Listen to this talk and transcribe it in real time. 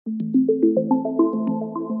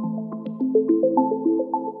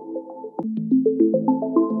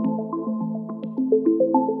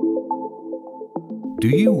Do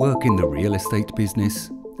you work in the real estate business?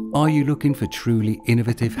 Are you looking for truly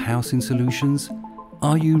innovative housing solutions?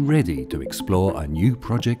 Are you ready to explore a new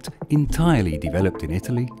project entirely developed in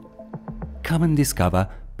Italy? Come and discover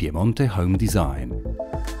Piemonte Home Design.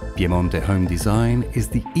 Piemonte Home Design is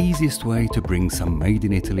the easiest way to bring some made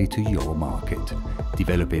in Italy to your market,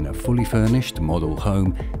 developing a fully furnished model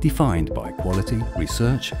home defined by quality,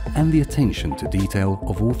 research and the attention to detail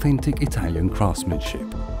of authentic Italian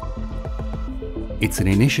craftsmanship. It's an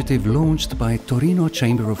initiative launched by Torino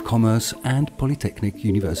Chamber of Commerce and Polytechnic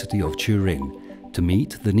University of Turin to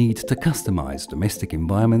meet the need to customize domestic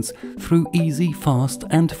environments through easy, fast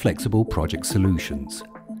and flexible project solutions.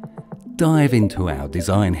 Dive into our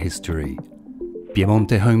design history.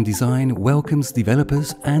 Piemonte Home Design welcomes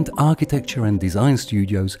developers and architecture and design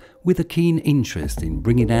studios with a keen interest in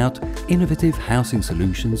bringing out innovative housing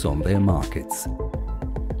solutions on their markets.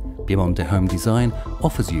 Piemonte Home Design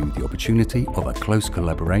offers you the opportunity of a close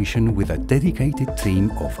collaboration with a dedicated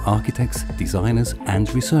team of architects, designers and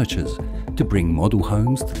researchers to bring model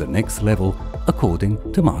homes to the next level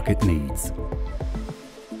according to market needs.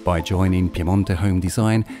 By joining Piemonte Home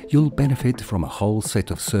Design, you'll benefit from a whole set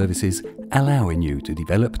of services allowing you to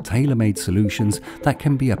develop tailor-made solutions that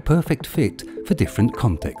can be a perfect fit for different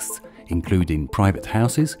contexts, including private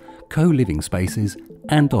houses, co-living spaces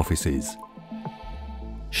and offices.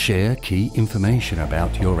 Share key information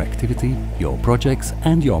about your activity, your projects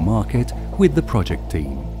and your market with the project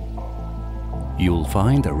team. You'll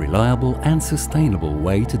find a reliable and sustainable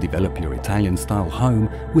way to develop your Italian-style home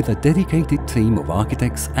with a dedicated team of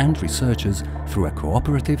architects and researchers through a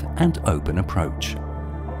cooperative and open approach.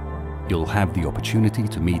 You'll have the opportunity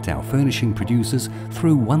to meet our furnishing producers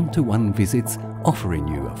through one-to-one visits, offering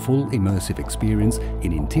you a full immersive experience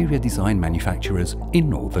in interior design manufacturers in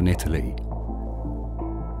northern Italy.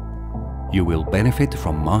 You will benefit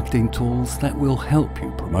from marketing tools that will help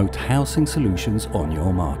you promote housing solutions on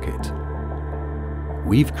your market.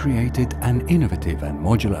 We've created an innovative and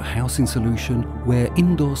modular housing solution where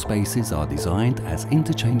indoor spaces are designed as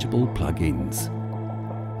interchangeable plug-ins.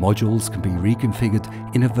 Modules can be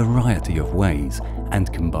reconfigured in a variety of ways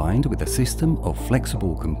and combined with a system of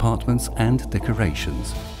flexible compartments and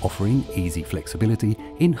decorations, offering easy flexibility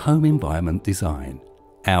in home environment design.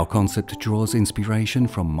 Our concept draws inspiration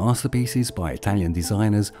from masterpieces by Italian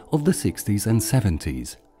designers of the 60s and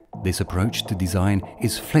 70s. This approach to design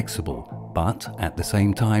is flexible, but at the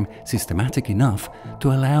same time systematic enough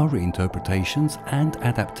to allow reinterpretations and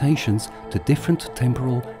adaptations to different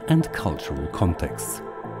temporal and cultural contexts.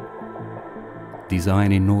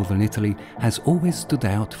 Design in northern Italy has always stood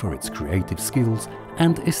out for its creative skills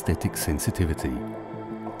and aesthetic sensitivity.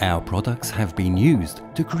 Our products have been used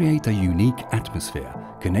to create a unique atmosphere,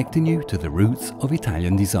 connecting you to the roots of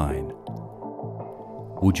Italian design.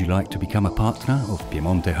 Would you like to become a partner of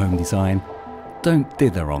Piemonte Home Design? Don't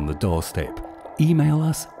dither on the doorstep. Email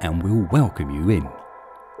us and we'll welcome you in.